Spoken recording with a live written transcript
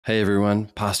Hey everyone,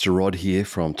 Pastor Rod here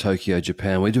from Tokyo,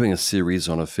 Japan. We're doing a series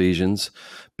on Ephesians,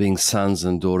 being sons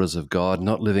and daughters of God,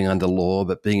 not living under law,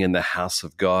 but being in the house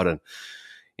of God. And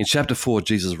in chapter 4,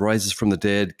 Jesus rises from the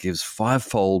dead, gives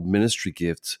fivefold ministry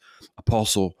gifts: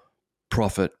 apostle,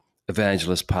 prophet,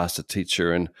 evangelist, pastor,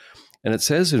 teacher. And it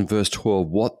says in verse 12,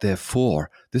 what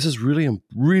therefore? This is really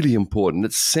important.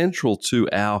 It's central to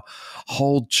our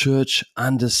whole church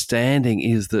understanding,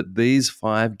 is that these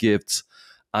five gifts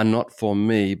are not for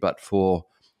me, but for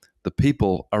the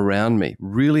people around me.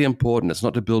 Really important. It's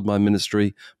not to build my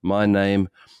ministry, my name,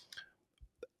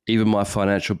 even my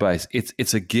financial base.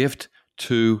 It's a gift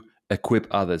to equip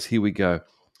others. Here we go.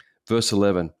 Verse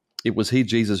 11. It was he,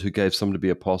 Jesus, who gave some to be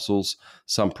apostles,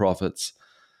 some prophets,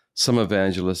 some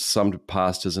evangelists, some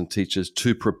pastors and teachers,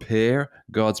 to prepare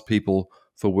God's people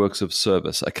for works of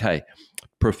service. Okay,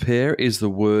 prepare is the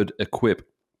word equip,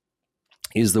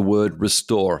 is the word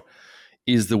restore,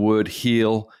 is the word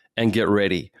heal and get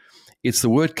ready. It's the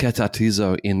word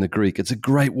katatizo in the Greek. It's a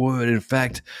great word. In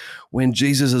fact, when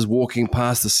Jesus is walking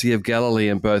past the Sea of Galilee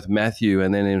in both Matthew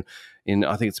and then in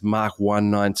I think it's Mark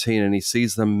 1:19, and he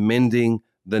sees them mending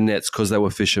the nets because they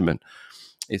were fishermen.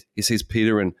 He sees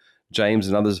Peter and James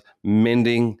and others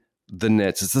mending the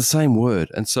nets. It's the same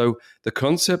word. And so the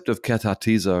concept of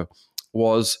katatizo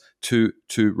was to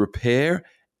repair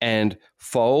and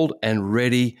fold and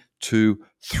ready to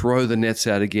throw the nets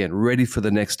out again, ready for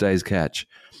the next day's catch.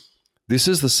 This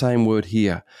is the same word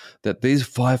here, that these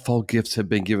fivefold gifts have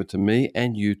been given to me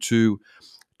and you to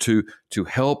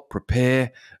help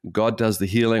prepare. God does the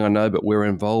healing, I know, but we're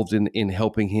involved in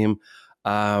helping him.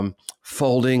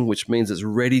 Folding, which means it's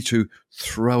ready to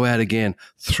throw out again,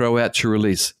 throw out to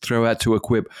release, throw out to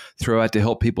equip, throw out to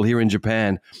help people here in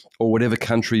Japan or whatever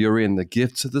country you're in. The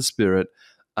gifts of the Spirit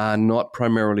are not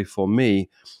primarily for me.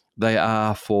 They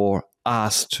are for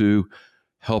us to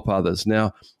help others.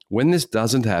 Now, when this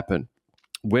doesn't happen,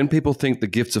 when people think the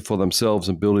gifts are for themselves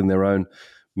and building their own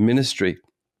ministry,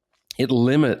 it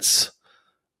limits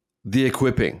the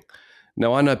equipping.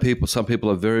 Now, I know some people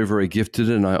are very, very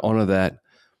gifted, and I honor that,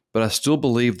 but I still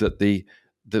believe that the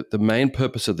main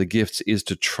purpose of the gifts is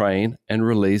to train and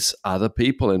release other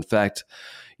people. In fact,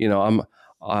 a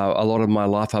lot of my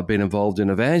life I've been involved in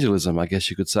evangelism. I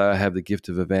guess you could say I have the gift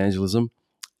of evangelism.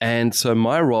 And so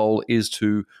my role is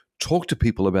to talk to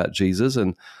people about Jesus,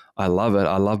 and I love it.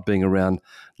 I love being around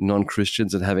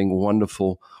non-Christians and having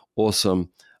wonderful,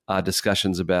 awesome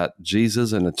discussions about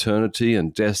Jesus and eternity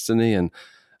and destiny and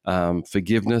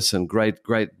forgiveness and great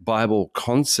Bible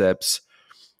concepts.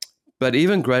 But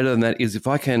even greater than that is if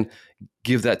I can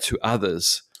give that to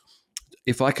others,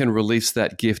 if I can release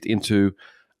that gift into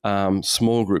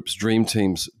small groups, dream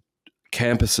teams,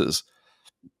 campuses,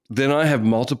 then I have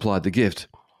multiplied the gift.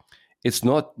 It's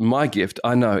not my gift,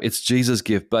 I know, it's Jesus'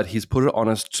 gift, but he's put it on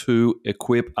us to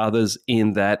equip others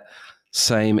in that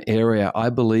same area. I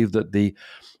believe that the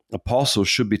apostles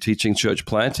should be teaching church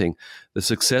planting. The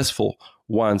successful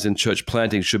ones in church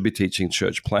planting should be teaching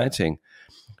church planting,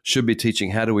 should be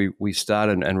teaching how do we start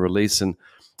and release and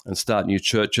start new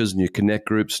churches, new connect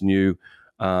groups, new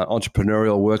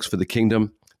entrepreneurial works for the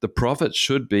kingdom. The prophets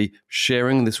should be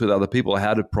sharing this with other people,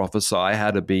 how to prophesy, how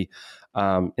to be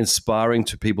inspiring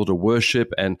to people to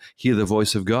worship and hear the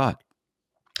voice of God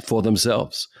for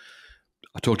themselves.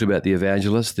 I talked about the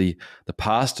evangelist, the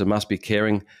pastor must be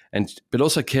caring, but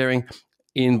also caring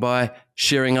in by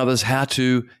sharing others how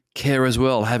to care as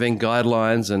well, having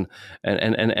guidelines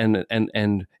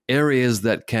and areas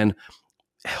that can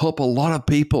help a lot of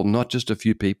people, not just a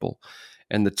few people.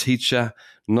 And the teacher,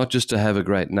 not just to have a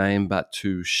great name, but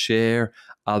to share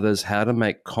others how to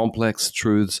make complex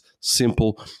truths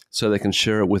simple so they can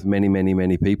share it with many, many,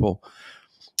 many people.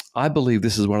 I believe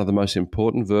this is one of the most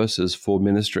important verses for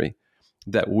ministry,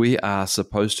 that we are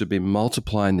supposed to be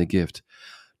multiplying the gift.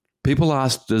 People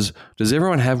ask, does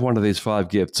everyone have one of these five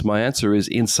gifts? My answer is,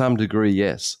 in some degree,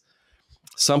 yes.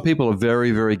 Some people are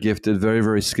very, very gifted, very,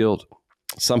 very skilled.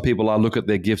 Some people, I look at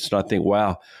their gifts and I think,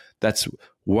 wow, that's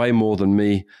way more than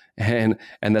me. And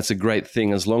that's a great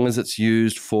thing, as long as it's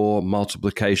used for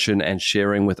multiplication and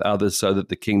sharing with others so that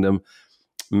the kingdom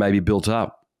may be built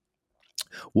up.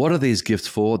 What are these gifts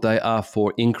for? They are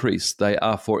for increase. They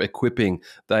are for equipping.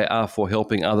 They are for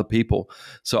helping other people.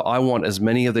 So I want as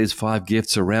many of these five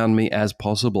gifts around me as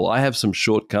possible. I have some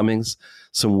shortcomings,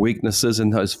 some weaknesses in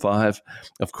those five.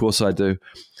 Of course I do.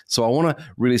 So I want to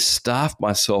really staff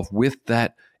myself with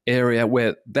that area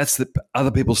where that's the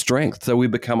other people's strength. So we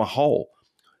become a whole.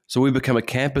 So we become a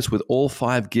campus with all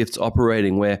 5 gifts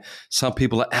operating, where some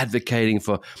people are advocating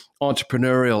for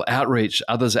entrepreneurial outreach.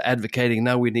 Others are advocating,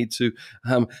 no, we need to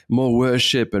more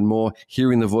worship and more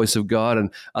hearing the voice of God.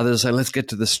 And others say, let's get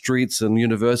to the streets and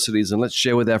universities and let's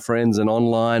share with our friends and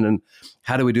online. And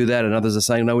how do we do that? And others are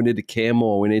saying, no, we need to care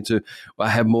more. We need to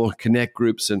have more connect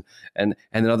groups. And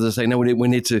then others are saying, no, we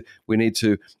need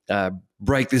to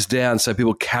break this down so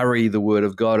people carry the word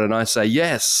of God. And I say,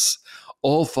 yes,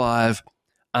 all 5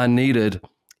 are needed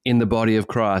in the body of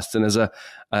Christ. And as a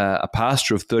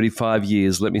pastor of 35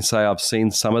 years, let me say I've seen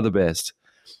some of the best,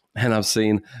 and I've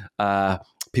seen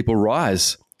people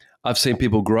rise. I've seen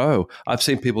people grow. I've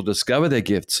seen people discover their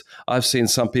gifts. I've seen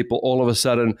some people all of a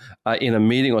sudden in a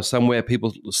meeting or somewhere,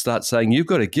 people start saying, you've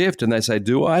got a gift. And they say,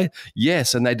 do I?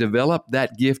 Yes. And they develop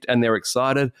that gift and they're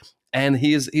excited. And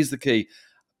here's the key.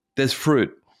 There's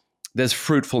fruit. There's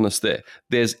fruitfulness there.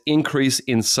 There's increase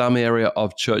in some area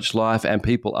of church life, and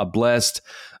people are blessed.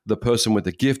 The person with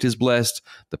the gift is blessed.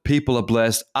 The people are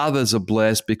blessed. Others are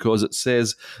blessed, because it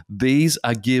says these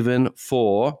are given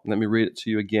for, let me read it to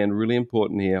you again, really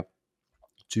important here,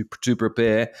 to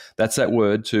prepare, that's that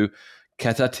word, to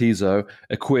katatizo,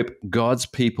 equip God's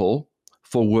people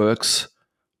for works,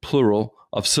 plural,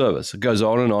 of service. It goes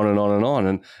on and on and on and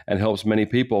on and helps many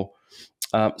people.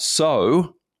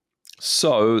 So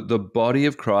the body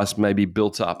of Christ may be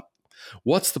built up.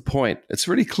 What's the point? It's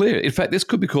really clear. In fact, this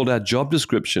could be called our job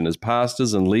description as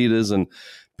pastors and leaders and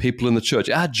people in the church.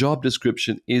 Our job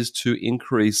description is to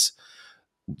increase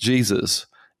Jesus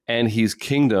and his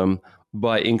kingdom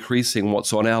by increasing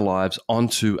what's on our lives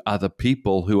onto other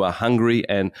people who are hungry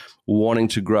and wanting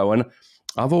to grow. And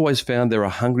I've always found there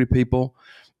are hungry people,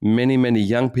 many, many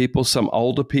young people, some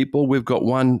older people. We've got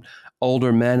one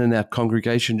older man in our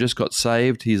congregation just got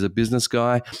saved. He's a business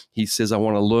guy. He says, I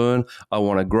want to learn. I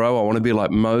want to grow. I want to be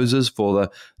like Moses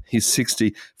he's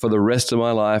 60 for the rest of my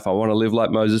life. I want to live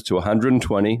like Moses to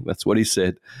 120. That's what he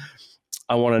said.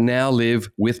 I want to now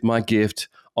live with my gift,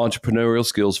 entrepreneurial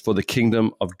skills for the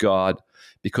kingdom of God,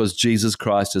 because Jesus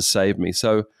Christ has saved me.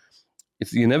 So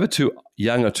if you're never too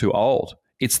young or too old,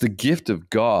 it's the gift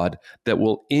of God that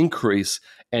will increase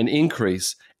and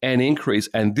increase and increase.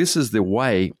 And this is the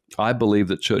way I believe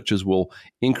that churches will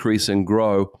increase and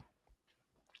grow.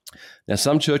 Now,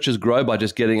 some churches grow by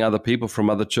just getting other people from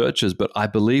other churches, but I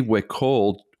believe we're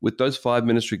called with those 5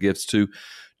 ministry gifts to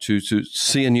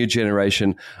see a new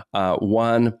generation,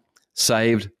 one,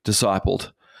 saved,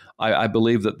 discipled. I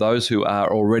believe that those who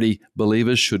are already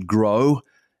believers should grow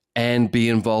and be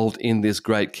involved in this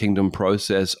great kingdom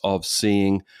process of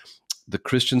seeing the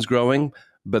Christians growing,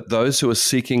 but those who are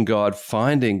seeking God,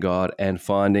 and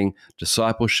finding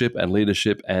discipleship and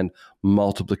leadership and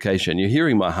multiplication. You're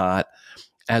hearing my heart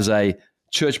as a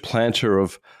church planter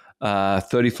of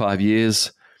 35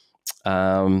 years.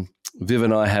 Viv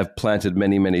and I have planted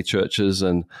many, many churches,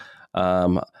 and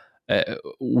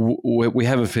we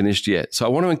haven't finished yet. So I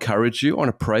want to encourage you. I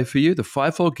want to pray for you. The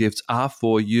 5-fold gifts are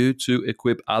for you to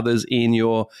equip others in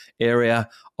your area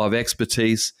of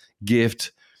expertise,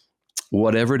 gift,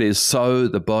 whatever it is, so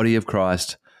the body of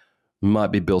Christ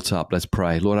might be built up. Let's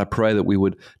pray. Lord, I pray that we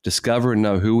would discover and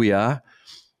know who we are.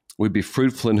 We'd be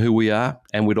fruitful in who we are,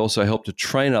 and we'd also help to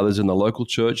train others in the local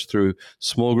church through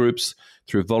small groups,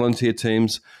 through volunteer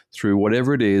teams, through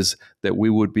whatever it is, that we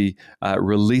would be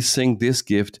releasing this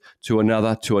gift to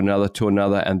another, to another, to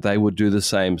another, and they would do the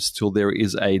same till there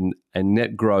is a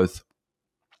net growth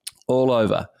all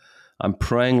over. I'm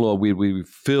praying, Lord, we'd be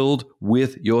filled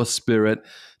with your Spirit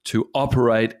to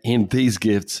operate in these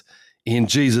gifts in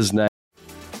Jesus' name.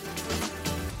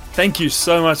 Thank you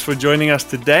so much for joining us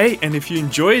today. And if you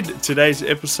enjoyed today's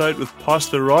episode with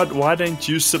Pastor Rod, why don't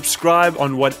you subscribe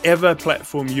on whatever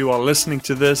platform you are listening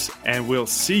to this, and we'll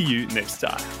see you next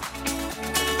time.